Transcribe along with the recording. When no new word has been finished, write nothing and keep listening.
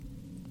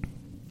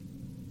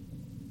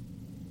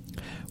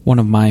One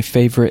of my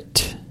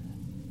favorite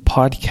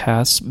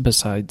podcasts,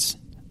 besides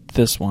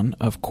this one,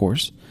 of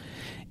course,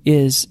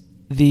 is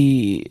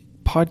the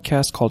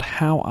podcast called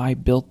How I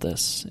Built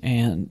This.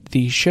 And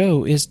the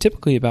show is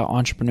typically about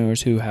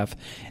entrepreneurs who have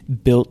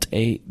built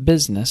a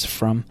business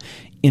from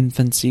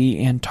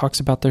infancy and talks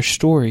about their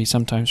story,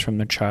 sometimes from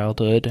their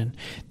childhood and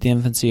the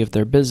infancy of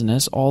their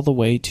business, all the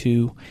way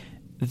to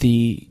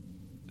the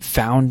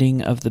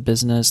founding of the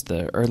business,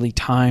 the early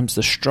times,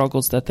 the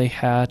struggles that they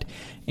had,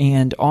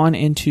 and on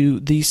into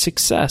the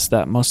success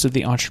that most of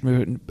the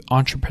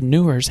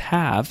entrepreneurs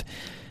have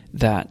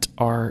that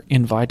are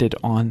invited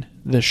on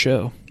the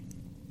show.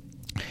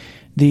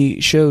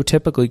 The show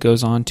typically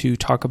goes on to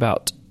talk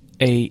about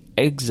a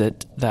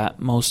exit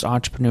that most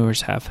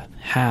entrepreneurs have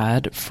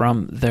had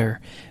from their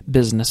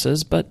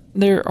businesses, but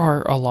there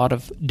are a lot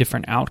of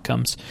different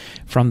outcomes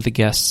from the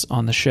guests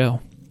on the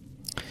show.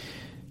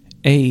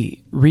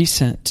 A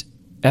recent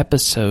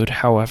episode,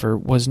 however,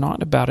 was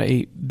not about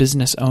a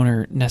business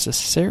owner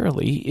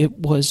necessarily. It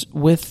was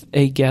with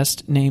a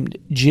guest named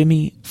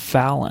Jimmy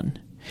Fallon,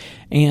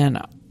 and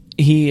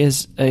he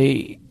is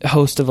a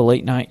host of a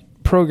late night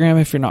program.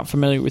 If you're not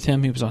familiar with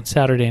him, he was on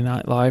Saturday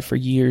Night Live for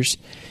years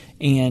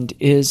and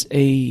is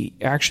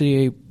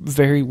actually a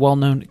very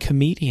well-known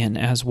comedian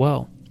as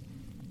well.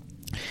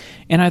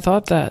 And I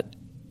thought that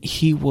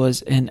he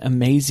was an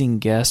amazing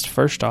guest,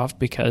 first off,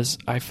 because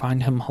I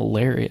find him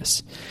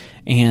hilarious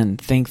and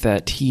think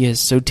that he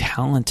is so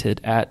talented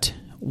at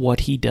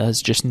what he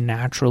does, just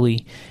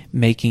naturally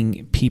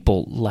making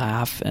people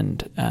laugh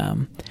and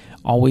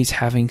always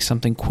having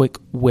something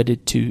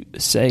quick-witted to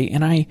say.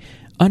 And I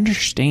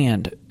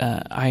understand,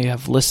 I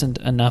have listened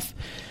enough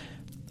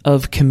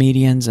of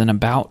comedians and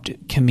about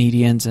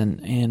comedians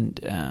and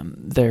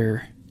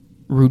their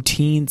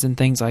routines and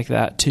things like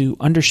that to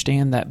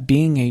understand that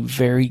being a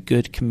very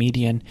good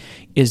comedian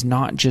is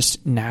not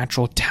just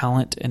natural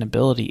talent and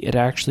ability. It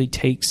actually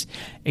takes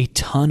a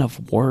ton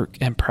of work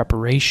and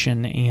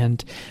preparation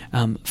and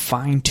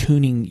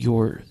fine-tuning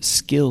your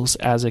skills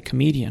as a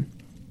comedian.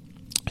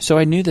 So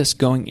I knew this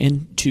going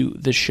into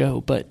the show,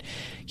 but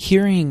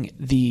hearing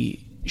the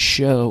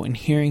show and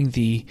hearing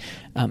the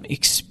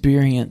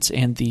experience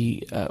and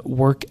the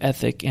work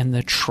ethic and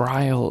the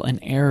trial and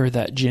error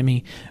that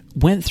Jimmy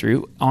went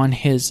through on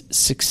his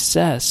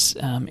success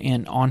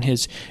and on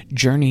his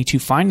journey to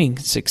finding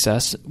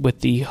success with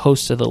the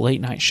host of the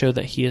late night show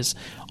that he is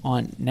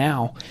on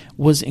now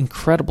was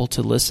incredible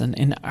to listen.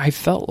 And I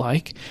felt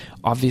like,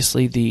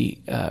 obviously, the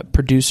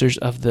producers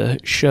of the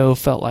show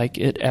felt like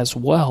it as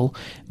well,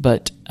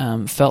 but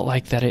felt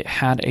like that it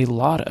had a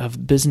lot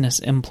of business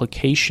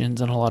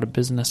implications and a lot of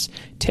business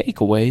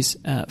takeaways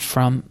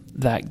from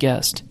that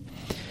guest.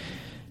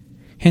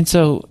 And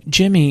so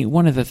Jimmy,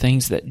 one of the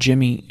things that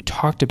Jimmy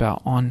talked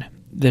about on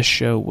this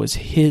show was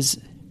his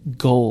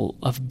goal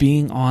of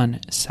being on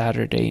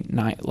Saturday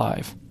Night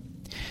Live.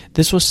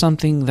 This was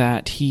something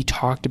that he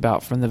talked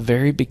about from the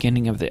very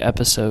beginning of the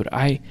episode.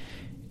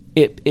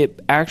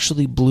 It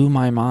actually blew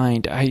my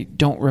mind. I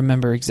don't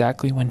remember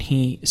exactly when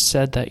he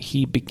said that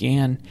he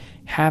began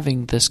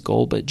having this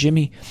goal, but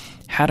Jimmy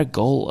had a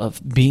goal of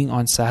being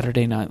on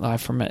Saturday Night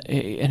Live from an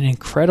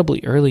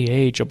incredibly early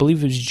age. I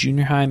believe it was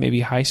junior high,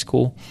 maybe high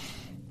school,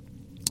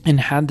 and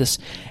had this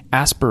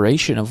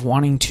aspiration of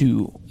wanting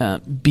to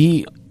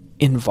be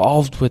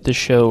involved with the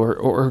show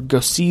or go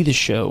see the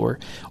show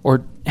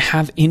or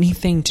have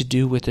anything to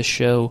do with the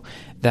show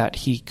that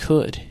he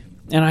could.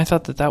 And I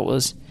thought that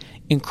was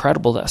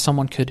incredible that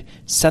someone could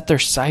set their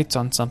sights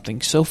on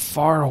something so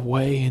far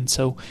away and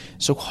so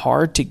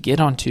hard to get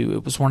onto.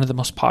 It was one of the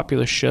most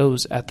popular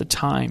shows at the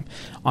time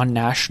on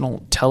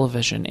national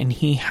television, and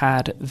he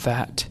had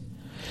that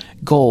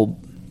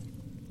goal.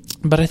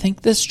 But I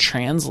think this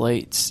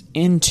translates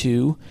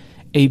into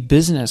a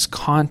business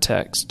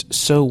context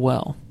so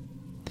well.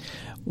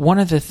 One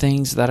of the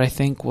things that I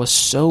think was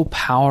so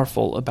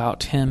powerful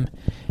about him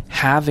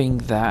having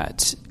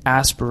that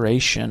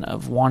aspiration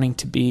of wanting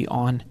to be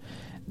on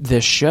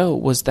this show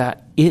was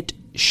that it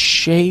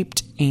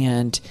shaped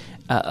and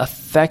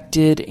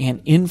affected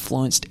and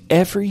influenced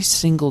every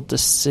single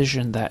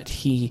decision that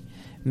he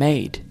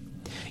made.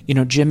 You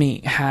know,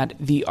 Jimmy had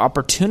the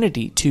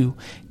opportunity to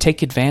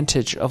take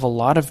advantage of a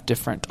lot of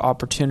different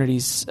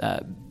opportunities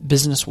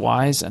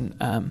business-wise,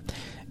 and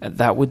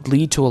that would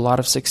lead to a lot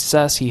of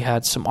success. He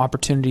had some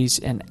opportunities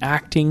in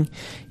acting.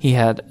 He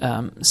had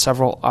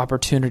several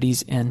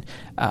opportunities in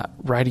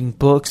writing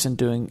books and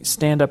doing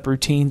stand-up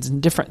routines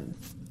and different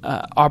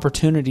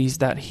opportunities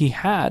that he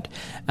had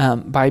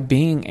by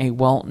being a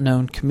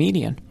well-known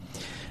comedian.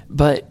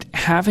 But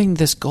having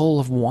this goal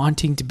of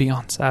wanting to be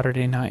on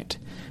Saturday Night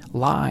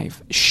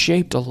Live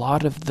shaped a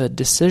lot of the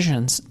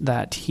decisions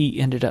that he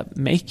ended up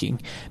making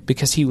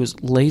because he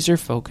was laser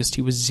focused.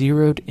 He was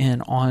zeroed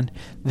in on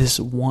this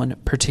one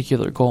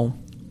particular goal.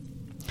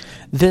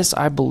 This,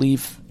 I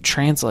believe,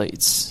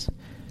 translates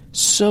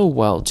so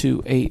well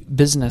to a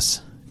business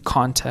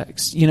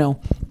context. You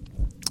know,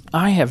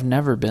 I have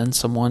never been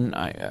someone,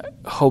 I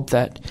hope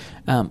that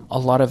a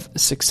lot of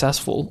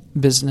successful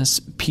business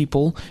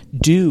people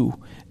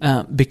do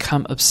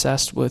become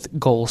obsessed with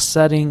goal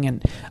setting,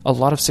 and a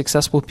lot of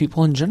successful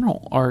people in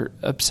general are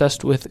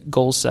obsessed with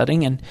goal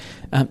setting. And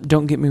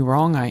don't get me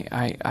wrong,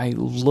 I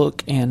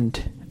look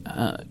and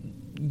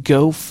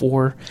go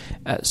for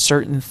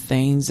certain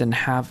things and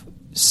have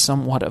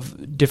somewhat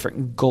of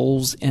different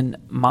goals in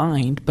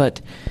mind,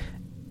 but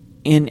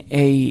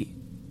in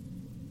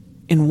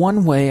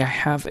one way, I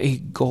have a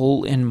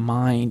goal in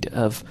mind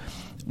of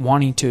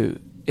wanting to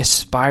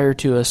aspire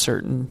to a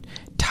certain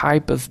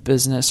type of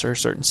business or a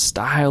certain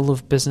style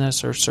of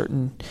business or a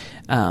certain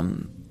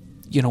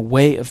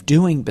way of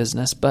doing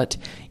business. But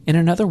in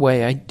another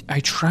way, I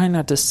try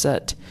not to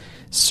set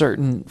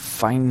certain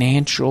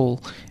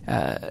financial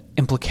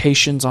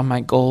implications on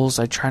my goals.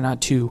 I try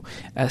not to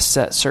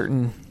set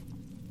certain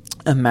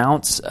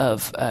amounts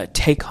of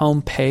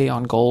take-home pay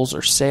on goals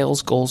or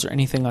sales goals or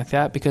anything like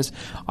that, because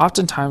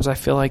oftentimes I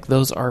feel like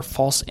those are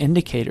false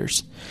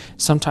indicators.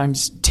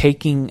 Sometimes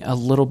taking a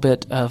little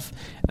bit of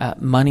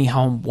money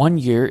home one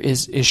year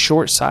is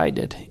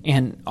short-sighted,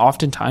 and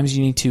oftentimes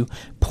you need to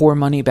pour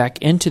money back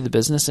into the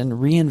business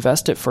and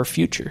reinvest it for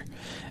future.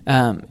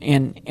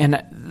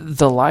 And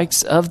the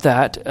likes of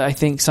that, I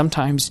think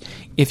sometimes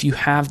if you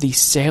have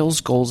these sales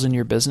goals in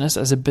your business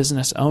as a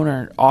business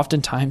owner,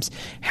 oftentimes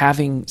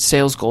having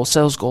sales goal,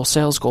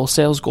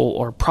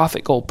 or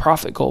profit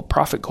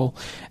goal,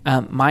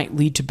 might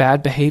lead to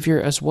bad behavior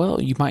as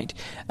well. You might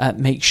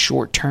make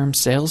short-term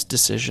sales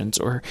decisions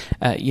or,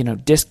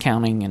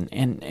 discounting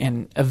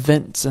and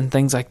events and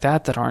things like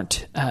that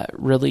aren't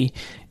really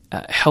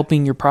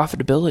helping your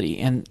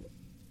profitability. And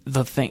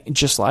the thing,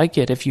 just like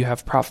it, if you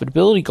have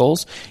profitability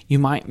goals, you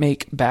might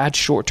make bad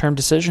short-term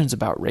decisions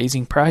about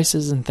raising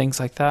prices and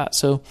things like that.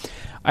 So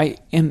I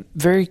am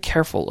very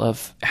careful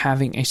of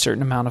having a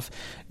certain amount of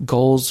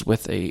goals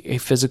with a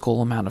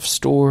physical amount of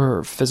store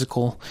or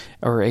physical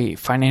or a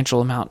financial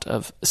amount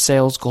of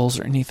sales goals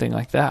or anything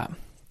like that.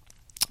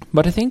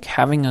 But I think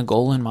having a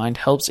goal in mind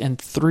helps in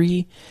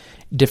 3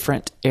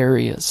 different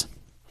areas.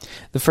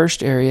 The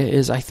first area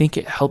is, I think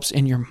it helps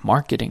in your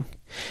marketing.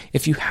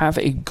 If you have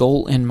a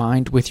goal in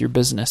mind with your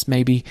business,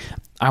 maybe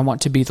I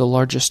want to be the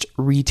largest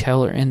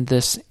retailer in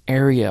this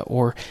area,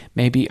 or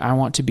maybe I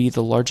want to be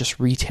the largest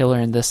retailer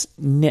in this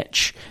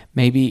niche.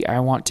 Maybe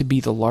I want to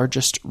be the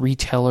largest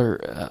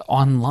retailer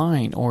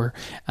online or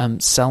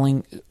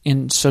selling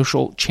in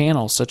social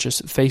channels such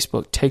as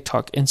Facebook,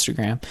 TikTok,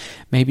 Instagram.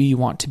 Maybe you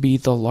want to be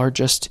the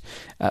largest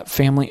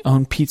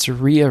family-owned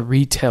pizzeria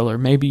retailer.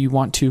 Maybe you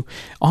want to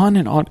on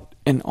and on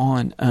and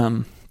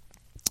on.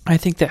 I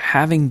think that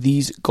having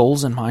these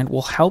goals in mind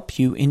will help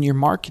you in your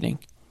marketing.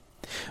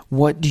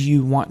 What do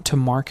you want to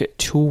market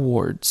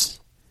towards?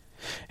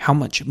 How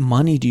much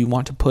money do you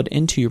want to put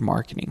into your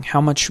marketing?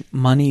 How much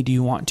money do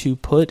you want to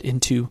put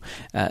into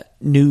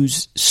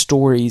news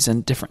stories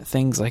and different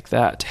things like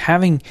that?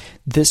 Having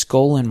this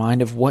goal in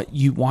mind of what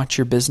you want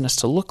your business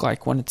to look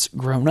like when it's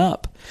grown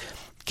up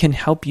can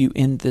help you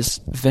in this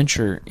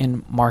venture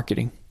in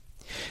marketing.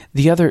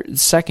 The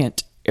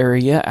second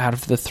area out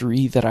of the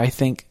 3 that I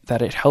think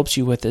that it helps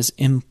you with is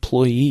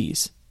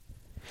employees.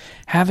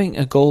 Having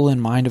a goal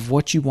in mind of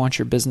what you want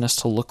your business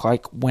to look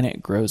like when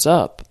it grows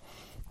up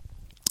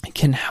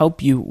can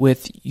help you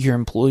with your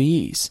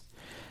employees.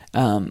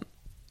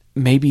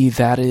 Maybe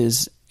that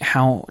is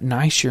how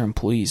nice your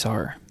employees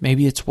are.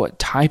 Maybe it's what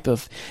type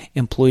of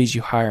employees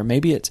you hire.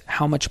 Maybe it's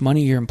how much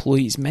money your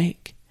employees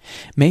make.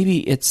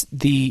 Maybe it's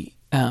the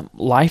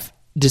life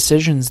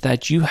decisions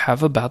that you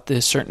have about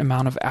the certain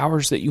amount of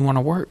hours that you want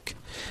to work.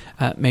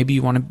 Maybe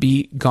you want to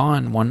be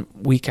gone 1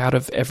 week out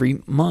of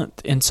every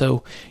month. And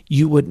so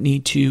you would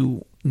need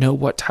to know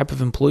what type of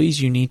employees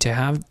you need to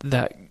have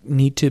that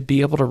need to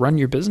be able to run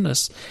your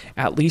business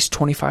at least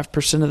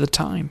 25% of the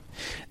time.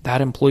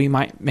 That employee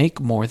might make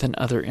more than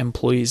other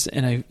employees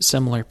in a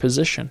similar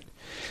position.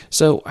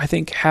 So I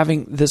think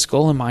having this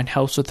goal in mind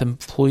helps with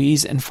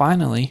employees. And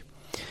finally,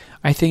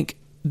 I think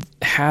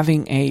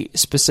having a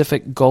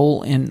specific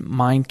goal in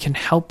mind can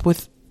help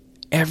with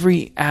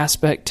every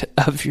aspect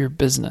of your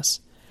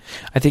business.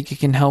 I think it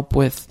can help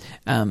with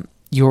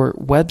your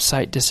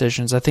website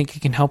decisions. I think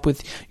it can help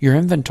with your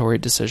inventory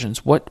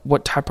decisions.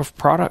 What type of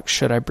products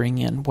should I bring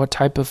in? What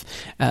type of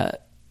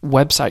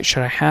website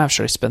should I have?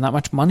 Should I spend that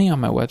much money on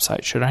my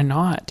website? Should I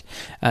not?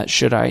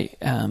 Should I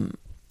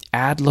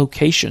add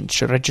locations?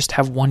 Should I just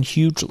have one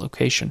huge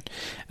location?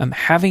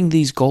 Having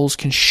these goals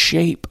can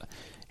shape,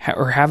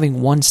 or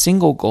having one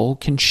single goal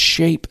can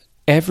shape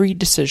every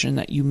decision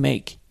that you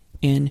make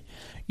in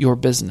your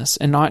business,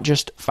 and not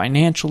just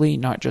financially,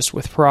 not just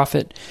with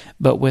profit,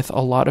 but with a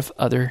lot of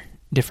other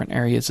different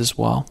areas as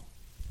well.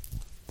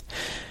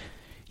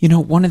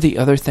 One of the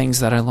other things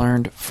that I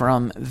learned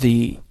from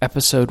the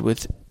episode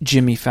with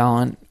Jimmy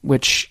Fallon,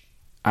 which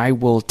I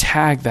will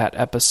tag that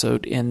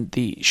episode in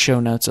the show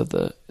notes of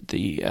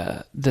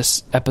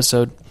this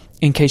episode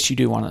in case you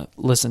do want to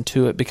listen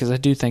to it, because I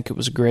do think it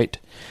was a great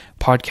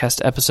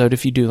podcast episode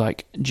if you do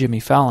like Jimmy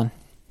Fallon.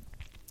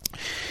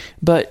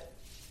 But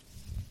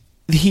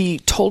he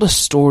told a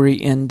story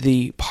in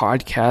the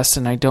podcast,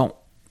 and I don't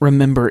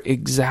remember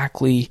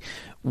exactly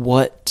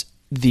what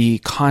the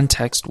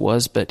context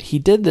was, but he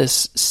did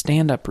this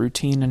stand-up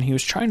routine, and he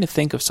was trying to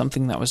think of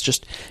something that was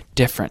just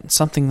different,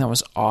 something that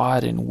was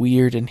odd and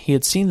weird. And he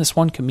had seen this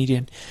one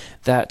comedian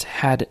that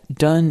had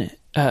done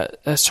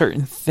a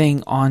certain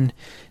thing on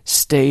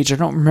stage. I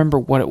don't remember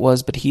what it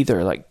was, but he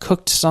either like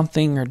cooked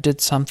something or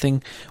did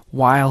something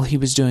while he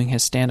was doing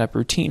his stand-up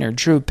routine, or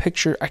drew a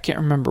picture. I can't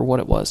remember what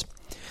it was,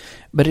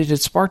 but it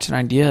had sparked an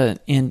idea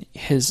in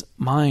his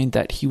mind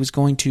that he was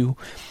going to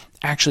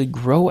actually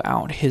grow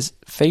out his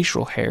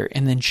facial hair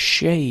and then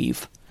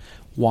shave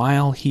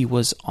while he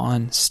was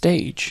on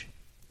stage.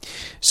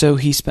 So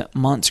he spent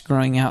months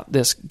growing out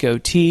this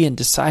goatee and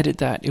decided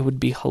that it would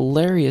be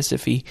hilarious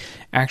if he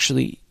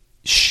actually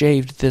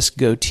shaved this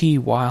goatee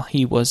while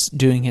he was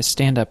doing his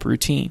stand-up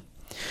routine.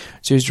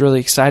 So he was really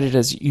excited.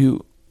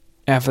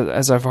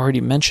 As I've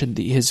already mentioned,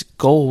 his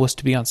goal was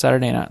to be on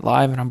Saturday Night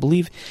Live, and I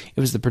believe it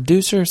was the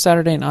producer of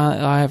Saturday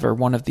Night Live or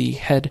one of the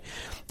head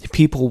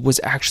people was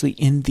actually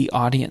in the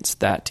audience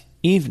that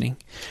evening.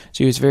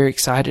 So he was very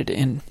excited,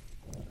 and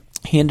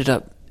he ended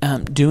up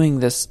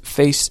doing this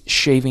face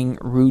shaving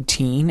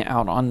routine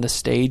out on the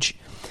stage,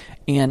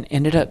 and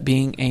ended up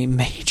being a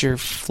major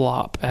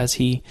flop, as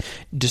he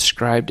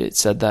described it.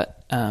 Said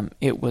that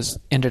it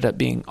ended up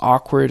being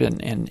awkward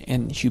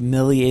and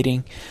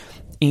humiliating,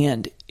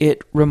 and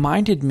it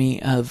reminded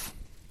me of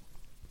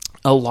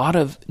a lot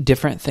of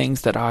different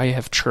things that I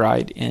have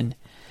tried in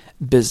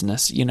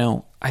business.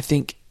 I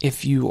think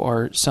if you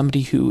are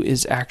somebody who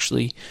is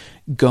actually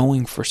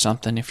going for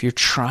something, if you're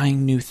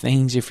trying new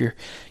things, if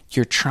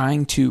you're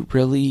trying to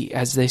really,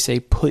 as they say,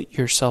 put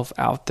yourself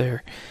out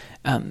there,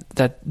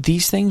 that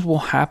these things will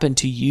happen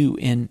to you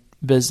in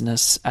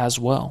business as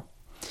well.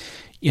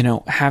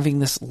 Having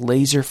this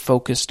laser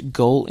focused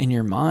goal in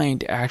your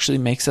mind actually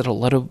makes it a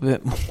little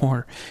bit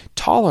more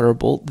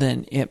tolerable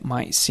than it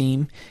might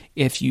seem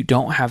if you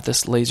don't have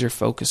this laser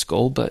focused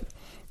goal. But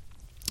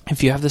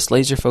if you have this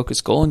laser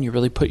focused goal and you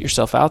really put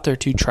yourself out there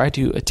to try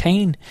to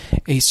attain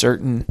a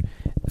certain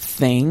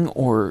thing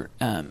or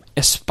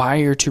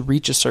aspire to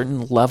reach a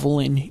certain level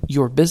in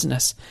your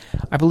business,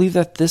 I believe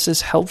that this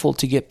is helpful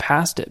to get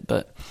past it.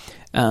 But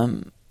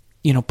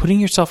putting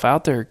yourself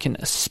out there can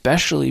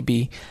especially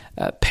be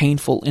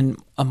painful in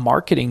a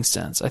marketing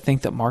sense. I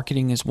think that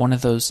marketing is one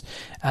of those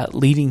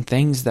leading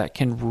things that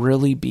can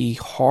really be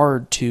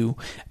hard to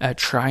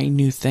try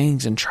new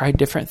things and try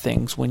different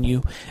things. When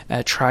you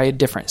try a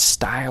different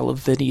style of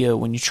video,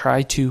 when you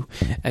try to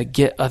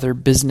get other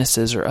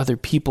businesses or other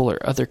people or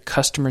other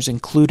customers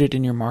included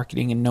in your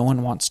marketing and no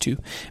one wants to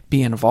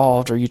be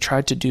involved, or you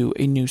try to do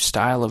a new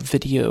style of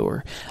video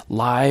or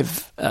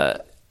live,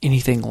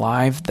 anything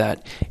live,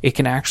 that it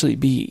can actually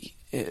be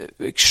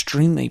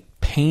extremely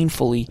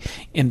painfully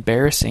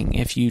embarrassing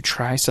if you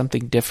try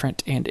something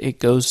different and it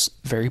goes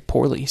very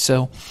poorly.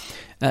 So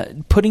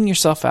putting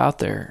yourself out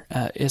there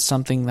is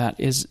something that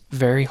is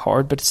very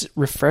hard, but it's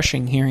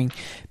refreshing hearing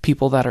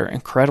people that are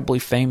incredibly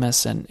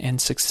famous and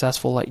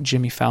successful, like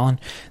Jimmy Fallon,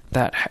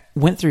 that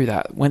went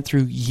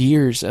through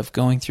years of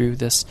going through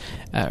this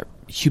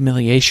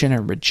humiliation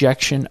or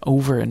rejection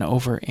over and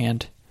over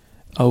and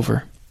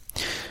over.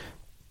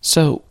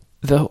 So,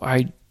 though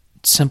I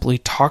simply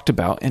talked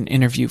about an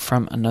interview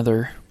from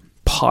another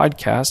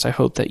podcast, I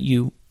hope that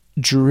you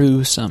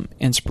drew some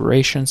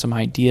inspiration, some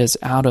ideas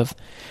out of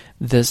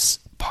this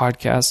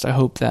podcast. I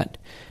hope that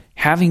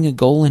having a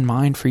goal in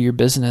mind for your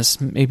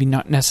business, maybe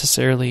not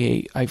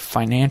necessarily a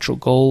financial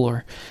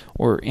goal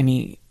or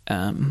any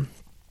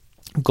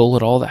goal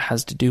at all that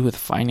has to do with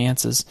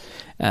finances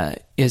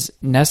is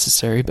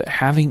necessary, but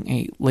having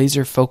a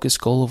laser-focused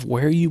goal of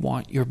where you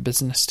want your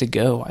business to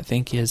go, I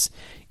think, is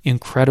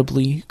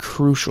incredibly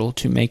crucial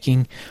to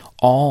making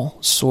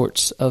all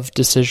sorts of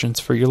decisions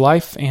for your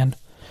life and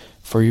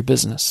for your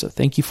business. So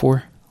thank you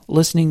for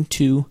listening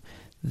to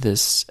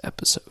this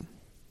episode.